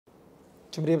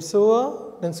ជំរាបសួរ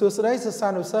និងសួស្តីសិស្សា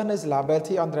នុសិស្សនៅសាលា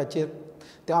Beltei អន្តរជាតិ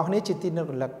ទាំងអស់គ្នាជាទីនឹក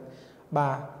រលឹកបា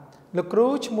ទលោកគ្រូ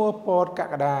ឈ្មោះពតក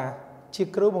ក្កដាជា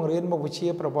គ្រូបង្រៀនមុខវិជ្ជា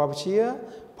ប្រវត្តិវិទ្យា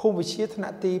ភូមិវិទ្យាថ្នា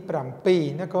ក់ទី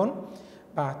7ណាកូន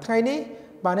បាទថ្ងៃនេះ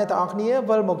បាទអ្នកទាំងអស់គ្នា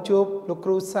វិលមកជួបលោកគ្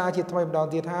រូសាជាថ្មីម្ដង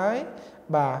ទៀតហើយ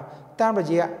បាទតាមរ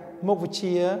យៈមុខវិជ្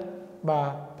ជាបា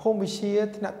ទភូមិវិទ្យា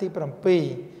ថ្នាក់ទី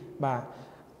7បាទ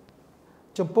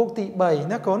ចំពោះទី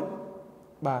3ណាកូន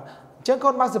បាទអញ្ចឹងកូ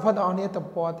នបើកសៀវភៅទាំងអស់គ្នាទំ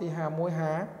ព័រទី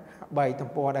51 53ទំ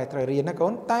ព័រដែលត្រូវរៀនណាកូ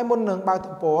នតែមុននឹងបើក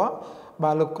ទំព័រ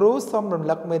បាទលោកគ្រូសូមរំ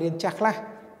លឹកមេរៀនចាស់ខ្លះ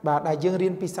បាទដែលយើងរៀ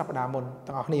នពីសប្តាហ៍មុន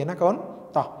ទាំងអស់គ្នាណាកូន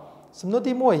តោះសំណួរ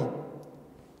ទី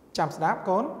1ចាំស្ដាប់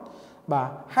កូនបាទ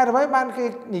ហេតុអ្វីបានគេ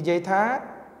និយាយថា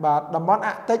បាទតំបន់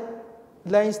អាក់ទិក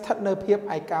លែងស្ថិតនៅភាព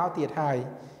ឯកោទៀតហើយ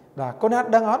បាទកូនណា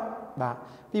ដឹងអត់បាទ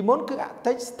ពីមុនគឺអាក់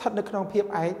ទិកស្ថិតនៅក្នុងភាព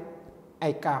ឯ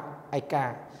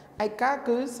កា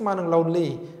គឺស្មើនឹង lonely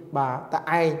បាទតែ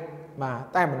ឯងបាទ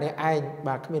តែម្នាក់ឯង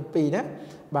បាទគ្មានពីរណា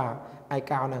បាទឯ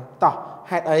កោហ្នឹងតោះ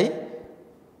ហេតុអី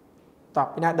តោះ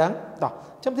ពីណាដឹងតោះ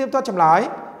ខ្ញុំធៀបតចម្លើយ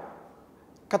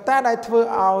កត្តាដែលធ្វើ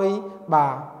ឲ្យបា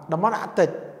ទតំបន់អាក់ទិក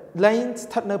លែង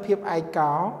ស្ថិតនៅភាពឯ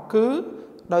កោគឺ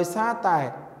ដោយសារតែ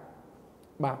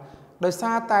បាទដោយ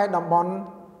សារតែតំបន់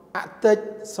អាក់ទិក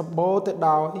សម្បូរទៅ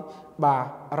ដោយបាទ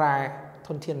រ៉ែធ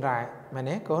នធានរ៉ែមែន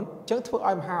ទេកូនអញ្ចឹងធ្វើ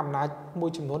ឲ្យមហាអំណាចមួ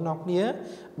យចំនួននាំគ្នា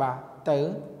បាទទៅ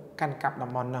កាន់កាប់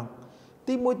តំបន់ហ្នឹង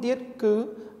ទីមួយទៀតគឺ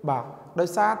បាទដោយ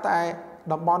សារតែ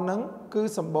តំបន់ហ្នឹងគឺ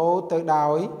សម្បូរទៅដោ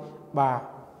យបាទ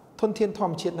ធនធានធ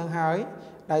ម្មជាតិហ្នឹងហើយ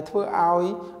ដែលធ្វើឲ្យ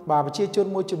បាទប្រជាជន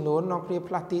មួយចំនួននាំគ្នា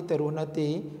ផ្លាស់ទីទៅរស់នៅ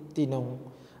ទីនោះ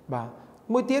បាទ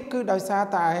មួយទៀតគឺដោយសារ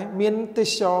តែមានទេស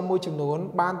ចរមួយចំនួន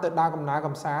បានទៅដើរកំណើ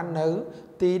កំសាន្តនៅ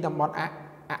ទីតំបន់អាក់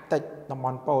ទិកតំប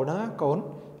ន់ប៉ូលហ្នឹងកូន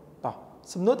តោះ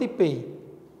សំណួរទី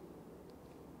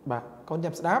2បាទកូន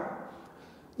ចាំស្ដាប់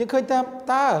យើងឃើញតើ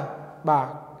បាទ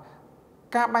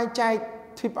ការបែងចែក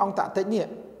ទ្វីបអង់តាក់ទិកនេះ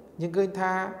យើងឃើញ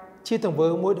ថាជាទង្វើ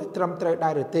មួយដែលត្រឹមត្រូវដែ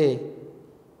រឬទេ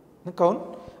ណាកូន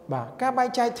បាទការបែង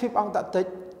ចែកទ្វីបអង់តាក់ទិក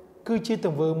គឺជាទ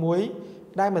ង្វើមួយ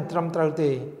ដែលមិនត្រឹមត្រូវទេ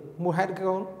មូលហេតុ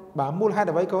កូនបាទមូលហេតុ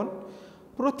អ្វីកូន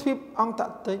ព្រោះទ្វីបអង់តា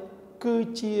ក់ទិកគឺ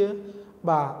ជា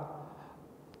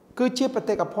បេ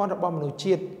តិកភណ្ឌរបស់មនុស្ស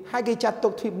ជាតិហើយគេចាត់ទុ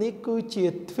កទ្វីបនេះគឺជា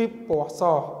ទ្វីបពណ៌ស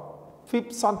ទ្វីប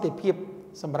សន្តិភាព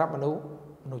សម្រាប់មនុស្ស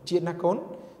ជាតិណាកូន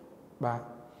បាទ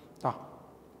តោះ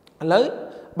ឥឡូវ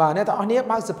បាទអ្នកទាំងអស់គ្នា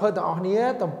បើកសៀវភៅទាំងអស់គ្នា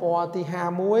ទំព័រទី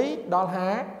51ដល់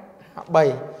53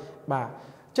បាទ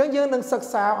អញ្ចឹងយើងនឹងសិក្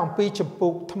សាអំពីចម្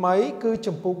ពោះថ្មីគឺច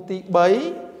ម្ពោះទី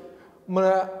3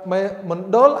មណ្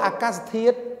ឌលអាកាសធា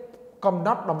តុកំណ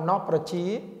ត់ដំណោះប្រជា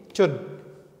ជន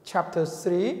Chapter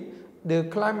 3 The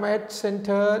Climate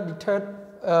Center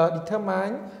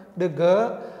determine the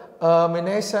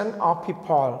governance of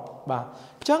people បាទ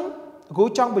អញ្ចឹងគ្រូ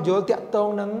ចង់បញ្យល់តាក់ទង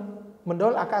នឹងមណ្ឌ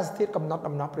លអាកាសធាតុកំណត់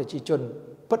ដំណោះប្រជាជន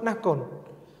ពិតណាស់កូន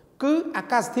គឺអា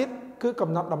កាសធាតុគឺកំ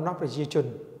ណត់ដំណោះប្រជាជន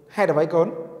ហេតុអ្វីកូន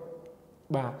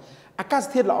បាទអាកាស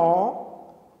ធាតុល្អ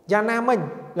យ៉ាងណាមិញ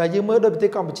ដែលយើងមើលដោយប្រទេ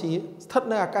សកម្ពុជាស្ថិត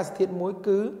នៅអាកាសធាតុមួយ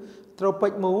គឺត្រូពិ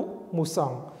ចមូសុ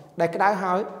ងដែលក្តៅ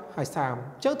ហើយសើម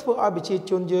អញ្ចឹងធ្វើឲ្យប្រជា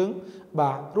ជនយើង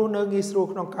បាទរស់នៅងាយស្រួល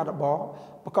ក្នុងការ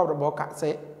ប្រកបរបរក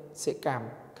សិកម្ម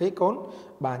ឃើញកូន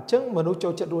បាទអញ្ចឹងមនុស្សចូ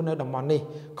លចិត្តរស់នៅតំបន់នេះ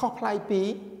ខុសប្លែកពី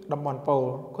តំបន់ប៉ូល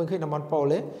ឃើញតំបន់ប៉ូល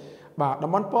ទេបាទ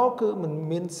តំបន់ប៉ូលគឺមិន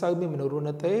មានសូវមានមនុស្សរស់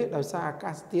នៅទេដោយសារអា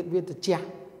កាសធាតុវាត្រជា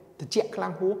ក់ខ្លាំ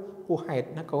ងហួសហេតុ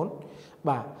ណាកូន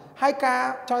បាទហើយការ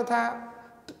ចង់ថា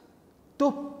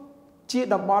ទោះជា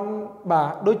តំបន់បា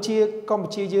ទដូចជាកម្ពុ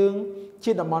ជាយើង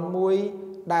ជាតំបន់មួយ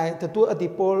ដែលទទួលឥទ្ធិ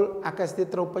ពលអាកាសធាតុ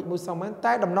ត្រូពិចមួយសងមែន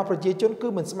តែដំណោះប្រជាជនគឺ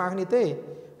មិនស្មើគ្នាទេ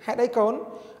ហេតុអីកូន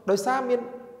ដោយសារមាន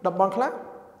តំបន់ខ្លះ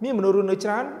មានមនុស្សរស់នៅច្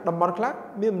រើនតំបន់ខ្លះ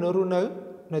មានមនុស្សរស់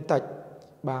នៅតិច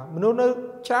បាទមនុស្សនៅ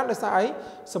ច្រើនដោយសារអី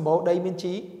សម្បូរដីមាន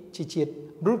ជីជាតិ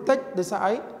មនុស្សតិចដោយសារ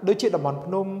អីដូចជាតំបន់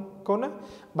ភ្នំកូនណា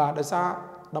បាទដោយសារ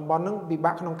តំបន់ហ្នឹងពិ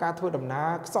បាកក្នុងការធ្វើដំណើរ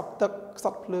ខ្សត់ទឹកខ្ស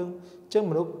ត់ភ្លើងអញ្ចឹង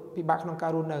មនុស្សពិបាកក្នុងកា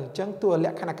ររស់នៅអញ្ចឹងទោះល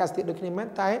ក្ខខណ្ឌអាកាសធាតុដូចគ្នាមែន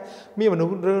តែមានមនុស្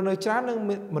សរស់នៅច្រើននិង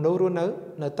មនុស្សរស់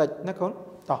នៅតិចណាកូន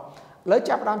តោះឥឡូវ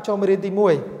ចាប់ផ្ដើមចូលមេរៀនទី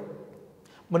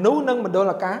1មនុស្សនិងមណ្ឌល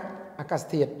អាកាស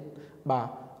ធាតុបាទ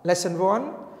lesson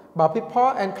 1បាទ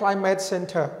people and climate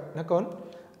center ណាកូន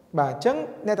បាទអញ្ចឹង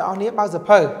អ្នកទាំងអស់គ្នាបើកសៀវ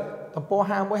ភៅទំព័រ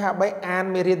51 53អាន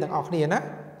មេរៀនទាំងអស់គ្នាណា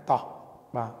តោះ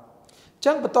បាទអញ្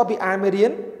ចឹងបន្ទាប់ពីអានមេរៀ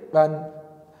នបាទ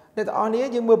អ្នកទាំងអស់គ្នា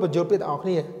យើងមើលបញ្យលពាក្យទាំងអស់គ្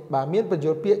នាបាទមានបញ្យ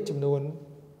លពាក្យចំនួន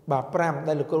បាទ5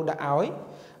ដែលលោកគ្រូដាក់ឲ្យ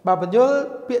បាទបញ្យល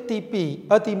ពាក្យ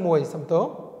ទី1សំទោស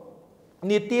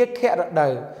នីតិខៈរដូ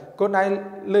វកូនដែល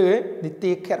លើនី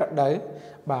តិខៈរដូវ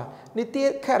បាទនីតិ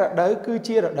ខៈរដូវគឺ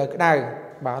ជារដូវក្តៅ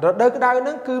បាទរដូវក្តៅហ្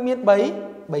នឹងគឺមាន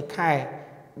3ខែ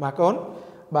បាទកូន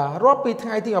បាទរាប់ពីថ្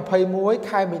ងៃទី21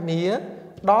ខែមីនា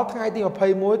đó ngày thì mà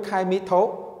phây muối khai mỹ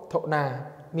thổ thổ nà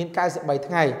miền cai sẽ 7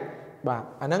 ngày bà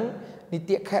anh nâng đi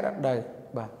tiện khẽ đặt đời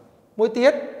bà mỗi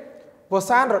tiết vô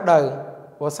san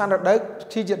đặt đời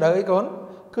khi chưa đời con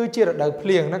cứ chưa đặt đời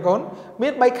liền nó con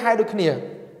miền bay khai đôi kia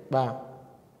bà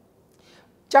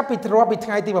chắc bị thua bị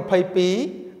ngày thì mà phây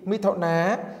pí mỹ thổ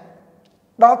nà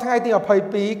đó ngày thì mà phây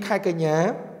pí khai cái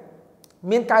nhà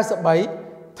miền cai sẽ 7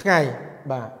 ngày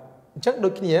bà chắc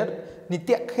đôi kia đi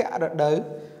tiện khẽ đặt đời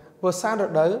vô san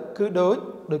đặt đời cứ đối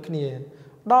kia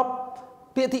đó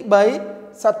bịa thị bấy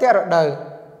sa tè rợ đời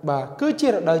bà cứ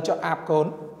chia rợ đời cho áp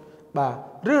cốn bà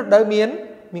rửa đời miến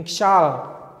mình xào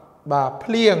bà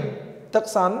plieng tức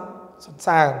sắn sẵn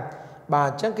sàng bà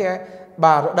chắc cái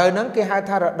bà rợ đời nắng cái hai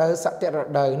tha rợ đời sa tè rợ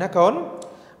đời nó cốn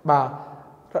bà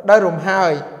rợ đời rùm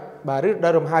hai bà rửa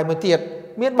đời rùm hai mới tiệt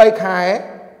miến bay khai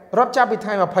rót cha bị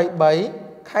thay mà phây bấy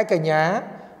khai cả nhà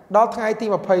đó thay ti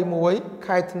mà phây muối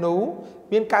khai thú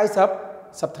miến cái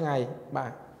sập ngày bà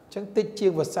chẳng tích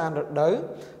chiêu và san rợ đời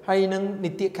hay nâng đi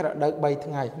tiết khả đợi 7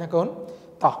 ngày nó cốn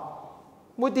tỏ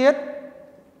mỗi tiết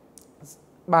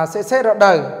bà sẽ rợ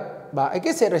đời bà ấy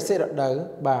cái sẽ rợ đời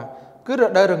bà cứ rợ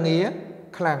đời rồi nghĩa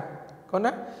khlang con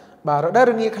á bà rợ đời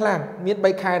rồi nghĩa khlang miễn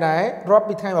bay khai đáy rót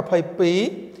bị thay mà phây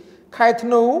phí khai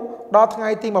thú đó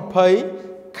ngày ti mà phây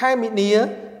khai mỹ nía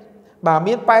bà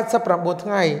miễn bay sập rằm 4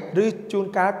 ngày rư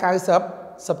chun cá cái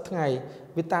sập ngày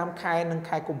vì tam khai nâng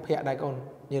khai cùng phẹ đại con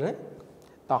như đấy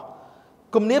tỏ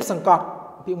cùng nếp sẵn cọt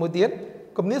bị một tiết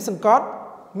cùng nếp sẵn cọt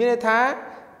miễn thá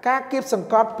các kiếp sẵn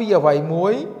cọt pi ở vầy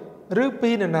muối rư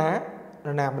pi nà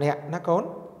nà nè nó cốn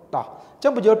tỏ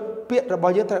trong bây giờ biện là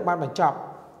bao nhiêu thời ban bản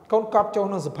chọc con cọt châu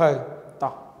nâng dập hờ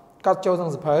tỏ cọt châu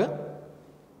nâng dập hờ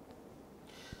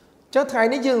chắc thay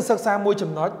ní dương sắc xa môi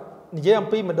chùm nói dễ âm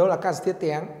pi mình đó là ca sĩ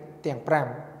tiếng pram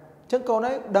chắc câu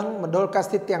nói đăng mình đó là ca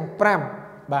sĩ tiếng pram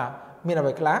bà miễn là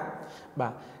vậy khá bà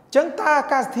chúng ta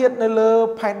ca thiết nơi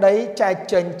lơ phải đấy chạy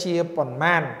chân chia bòn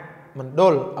man mình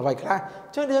đôi ở vậy khác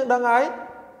chứ tiếng đăng ấy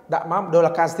đã mong đôi là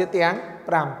ca thiết tiếng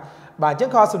pram bà chứ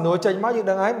khó sủng nối chân máu những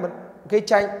đăng ấy mình cái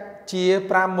chạy chia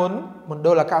pram muốn mình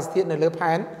đôi là ca thiết nơi lơ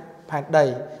phải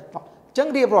đầy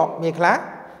chẳng đi rõ miền khác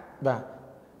bà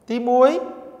tí muối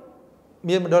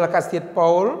miền mình đôi là ca thiết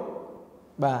paul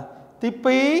bà tí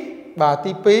pí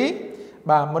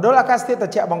bà mình đôi là ca thiết là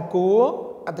chạy bằng cúa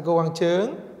ăn từ câu bằng trướng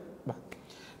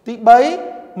tí 3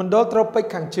 mình đôi tropic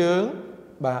kháng trướng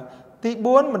bà tí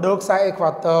 4 mình đôi sai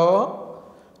equator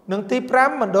nâng tí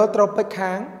 5 mình đôi tropic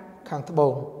kháng thấp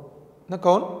bồn nó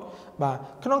cốn bà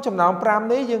không trong nào 5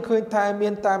 này nhưng khơi thai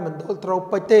miền tai mình đôi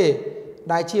tropic tê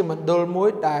đại chia mình đôi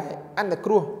muối đại ăn được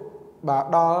cua bà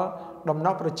đó đồng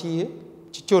nóc chia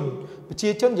chun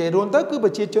vậy luôn tới cứ bà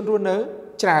chia chun luôn nữa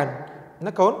tràn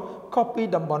nó cốn copy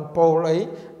đồng bọn pol ấy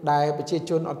đại bà chia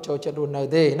chun ở chỗ cho luôn nơi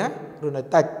đây nè luôn nơi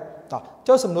tạch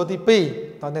cho sầm nô tivi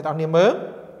tao này tao niệm mớ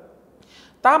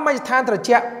taไม่ทานตระเจ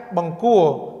าะบังกัว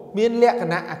มีนเละข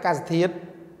ณะอากาศเทียด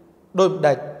โดยเ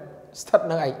ด็กสัตว์เ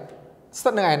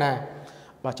นื้อน่ะ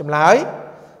บ่จำเลย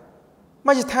ไ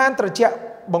ม่ทานตระเจาะ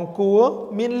บังกัว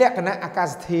มีนเละขณะอากา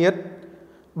ศเทียด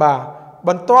บ่บ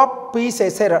รรทบปีเ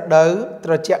สระเดอต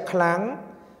ระเจาะครั้ง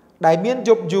ได้มีนย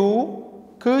บยู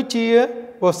คือเชีย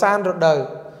บซานระเดอ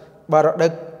บ่ระเดอ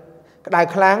ได้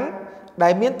ครั้งได้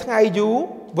มีนไงยู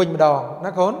vinh đòn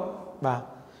nó khốn bà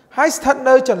hai thật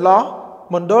nơi trần ló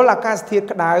mình đó là ca thiệt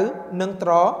cái đá nâng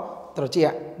trò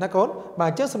trẻ nó khốn bà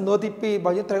trước sầm nô tivi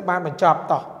bao nhiêu thời ban mình chọc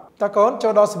tỏ ta khốn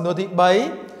cho đó sầm nô tivi bấy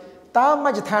ta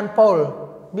mà chỉ than pol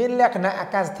miễn lẽ cái này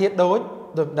ca thiệt đối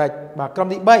đây bà cầm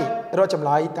đi bay rồi chậm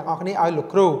lại thằng ở cái này ai lục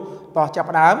cừu tỏ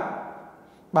chập đám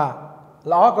bà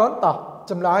ló khốn tỏ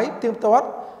chậm lại tiêm tốt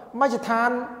mà chỉ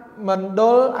than mình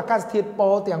đó là ca thiệt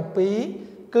pol tiền phí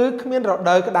cứ miễn rồi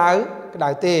đời cái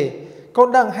đá tê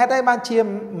con đằng hết đây ban chiêm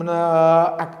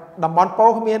đầm bón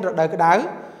po không miên rồi đời cái đá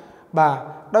bà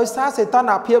đôi xa sẽ to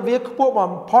nạp hiệp viết quốc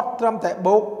bọn pot trăm tại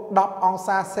bộ đọc ông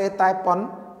xa xe tai pon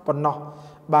nọ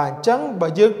bà chẳng bà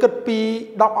dương cất pi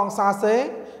đọc ông xa xe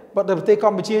bà đời tê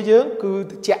con bị chia dương cứ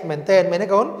chạy mền tên mấy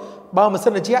con bà mà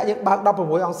xin là chạy những bác đọc ở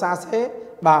mỗi ông xa xe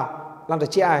bà làm được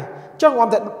chạy ai chẳng quan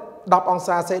thật đọc ông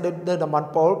xa xe đơn đầm bón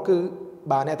po cứ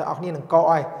bà này ta ọc nhiên là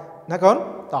coi nó con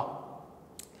tỏ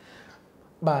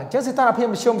bà chắc sẽ ta là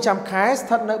phim chung trăm khái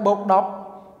thật nơi bốc đọc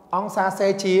ông xa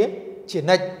xe chia chỉ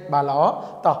nịch bà ló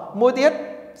tỏ mỗi tiết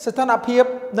sẽ ta là phim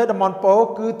nơi đầm mòn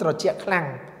phố cứ trở chạy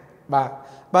khăn bà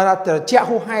là trở chạy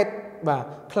hù hai bà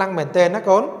khăn mền tên nó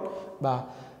con bà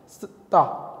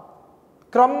tỏ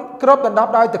crop đần đọc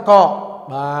đôi từ cọ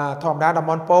bà thòm đá đầm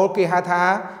mòn phố kia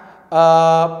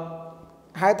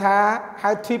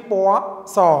hai thuyết bó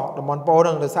sò đầm mòn phố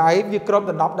đừng để sai việc crop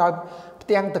đần đọc đôi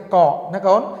tiếng từ cọ nó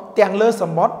con tiếng lơ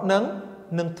sầm mót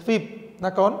nâng thuyết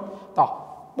ណាកូនតោះ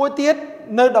មួយទៀត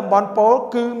នៅតំបន់ពោល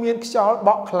គឺមានខ្យល់ប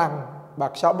ក់ខ្លាំងបា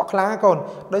ទខ្យល់បក់ខ្លាំងកូន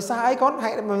ដោយសារអីកូន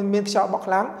ហេតុមានខ្យល់បក់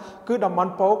ខ្លាំងគឺតំប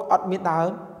ន់ពោលអត់មាន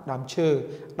ដើមឈើ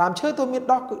ទៅមាន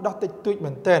ដោះគឺដោះតិចតួច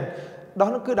មែនទែនដោះ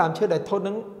នោះគឺដើមឈើដែលធន់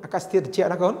នឹងអាកាសធាតុត្រជាក់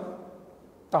ណាកូន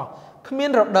តោះគ្មាន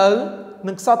រដូវ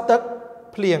នឹងខ្សត់ទឹក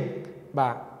ភ្លៀងបា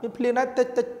ទមានភ្លៀងដែរ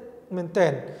តិចមែនទែ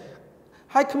ន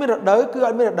ហើយគ្មានរដូវគឺអ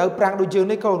ត់មានរដូវប្រាំងដូចយើង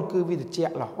នេះកូនគឺវាត្រជា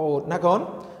ក់រហូតណាកូន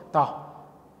តោះ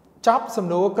ចប់សំ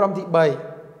ណួរក្រុមទី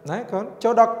3ណាកូនចូ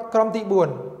លដល់ក្រុមទី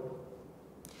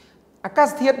4អាកាស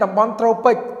ធាតុតំបន់ត្រូ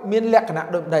ពិកមានលក្ខណៈ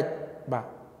ដូចម្ដេចបាទ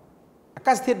អា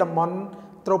កាសធាតុតំបន់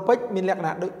ត្រូពិកមានលក្ខ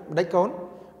ណៈដូចម្ដេចកូន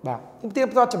បាទខ្ញុំទៀង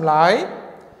ផ្ទាត់ចម្លើយ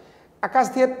អាកាស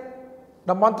ធាតុ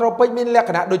តំបន់ត្រូពិកមានលក្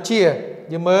ខណៈដូចជា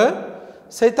យើងមើល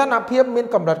សីតុណ្ហភាពមាន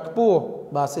កម្រិតខ្ពស់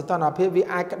បាទសីតុណ្ហភាពវា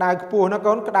អាចក្តៅខ្ពស់ណា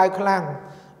កូនក្តៅខ្លាំង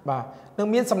បាទនឹង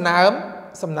មានសំណើ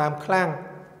មខ្លាំង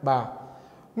បាទ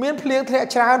មានភ្លៀងធ្លាក់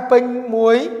ច្រើនពេញមួ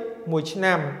យឆ្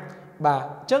នាំបាទ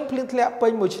អញ្ចឹងភ្លៀងធ្លាក់ពេ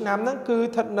ញមួយឆ្នាំហ្នឹងគឺ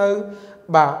ស្ថិតនៅ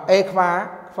បាទអេខ្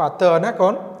វាទ័រណាកូ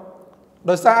ន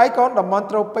ដោយសារអីកូនតំបន់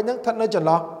ត្រូពិកហ្នឹងស្ថិតនៅចន្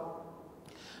លោះ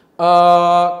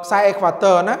ខ្សែអេខ្វា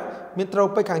ទ័រណាមានត្រូ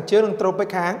ពិកខាងជើងនិងត្រូពិក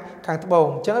ខាងត្បូង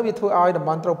អញ្ចឹងវាធ្វើឲ្យតំប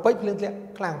ន់ត្រូពិកភ្លៀងធ្លាក់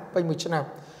ខ្លាំងពេញមួយឆ្នាំ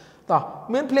តោះ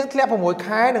មានភ្លៀងធ្លាក់6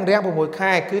ខែនិងរាំង6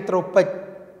ខែគឺត្រូ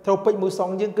ពិកមួយសង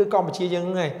យើងគឺកម្ពុជាយើង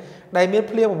ហ្នឹងឯងដែលមាន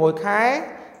ភ្លៀង6ខែរ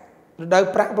ដូវ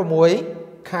ប្រាំង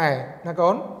6ខែណាកូ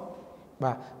ន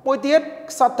បាទមួយទៀត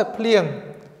ខ្សត់ទឹកភ្លៀង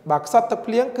បាទខ្សត់ទឹក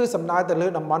ភ្លៀងគឺសំដៅទៅលើ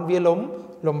តំបន់វា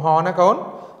លំហណាកូន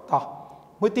តោះ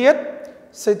មួយទៀត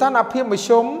សីតុណ្ហភាពមធ្យ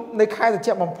មនៃខែត្រ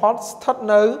ជាក់បំផុតស្ថិត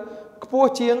នៅខ្ពស់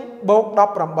ជាង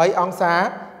-18អង្សា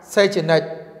សេលសិយ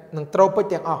នឹងត្រូពិក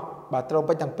ទាំងអស់បាទត្រូ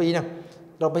ពិកទាំងពីរហ្នឹង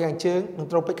ត្រូពិកខាងជើងនិង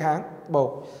ត្រូពិកខាងត្បូង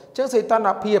អញ្ចឹងសីតុណ្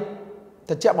ហភាព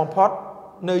ត្រជាក់បំផុត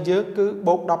នៅយើងគឺ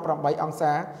-18អង្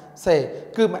សាសេ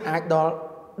គឺមិនអាចដល់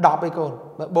10ឯកូន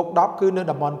បើ-10គឺនៅ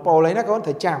តំបន់ប៉ូលឯណាកូនត្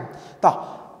រូវចាំតោះ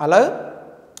ឥឡូវ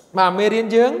បាទមេរៀន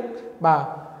យើងបាទ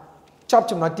ចប់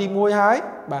ចំណុចទី1ហើយ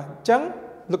បាទអញ្ចឹង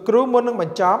លោកគ្រូមុននឹងប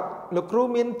ញ្ចប់លោកគ្រូ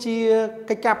មានជា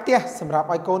កិច្ចការផ្ទះសម្រាប់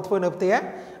ឲ្យកូនធ្វើនៅផ្ទះ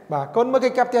បាទកូនមើលកិ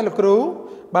ច្ចការផ្ទះលោកគ្រូ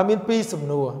បាទមាន2សំ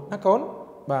ណួរណាកូន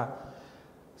បាទ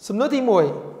សំណួរទី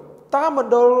1តើមណ្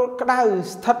ឌលក្តៅ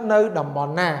ស្ថិតនៅតំប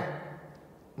ន់ណា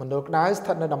មណ្ឌលក្តៅស្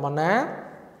ថិតនៅតំបន់ណា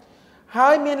ហើ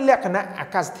យមានលក្ខណៈអា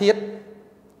កាសធាតុ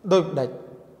ដូចម្ដេច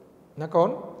ណាកូន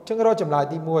អញ្ចឹងរកចម្លើយ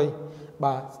ទី1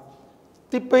បាទ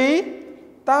ទី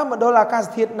2តើមណ្ឌលអាកាស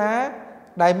ធាតុណា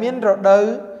ដែលមានរដូវ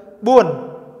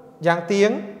4យ៉ាងទៀ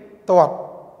ងទាត់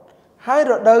ហើយ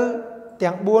រដូវ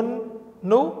ទាំង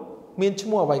4នោះមានឈ្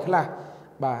មោះអ្វីខ្លះ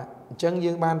បាទអញ្ចឹង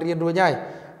យើងបានរៀនរួចហើយ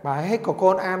បាទហើយកូ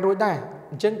នអានរួចដែរ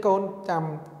អញ្ចឹងកូនចាំ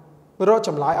រកច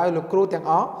ម្លើយឲ្យលោកគ្រូទាំង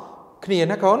អស់គ្នា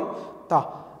ណាកូនតោះ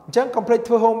អញ្ចឹងកុំភ្លេច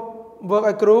ធ្វើ homework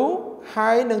ឲ្យគ្រូហើ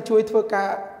យនឹងជួយធ្វើការ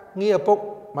ងារឪពុក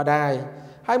ម្ដាយ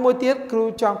ហើយមួយទៀតគ្រូ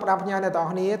ចង់ផ្ដាំផ្ញើអ្នកទាំងអ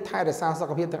ស់គ្នាថែរក្សាសុ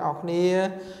ខភាពទាំងអស់គ្នា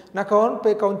ណាកូន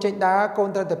ពេលកូនចេញដើរកូន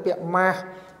ត្រូវតែពាក់ម៉ាស់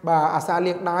បាទអាសា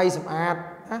លាងដៃសម្អាត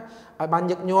ណាឲ្យបាន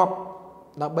ញឹកញាប់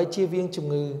ដើម្បីជៀសវាងជំ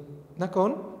ងឺណាកូ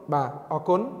នបាទអរ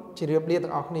គុណជម្រាបលា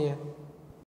ទាំងអស់គ្នា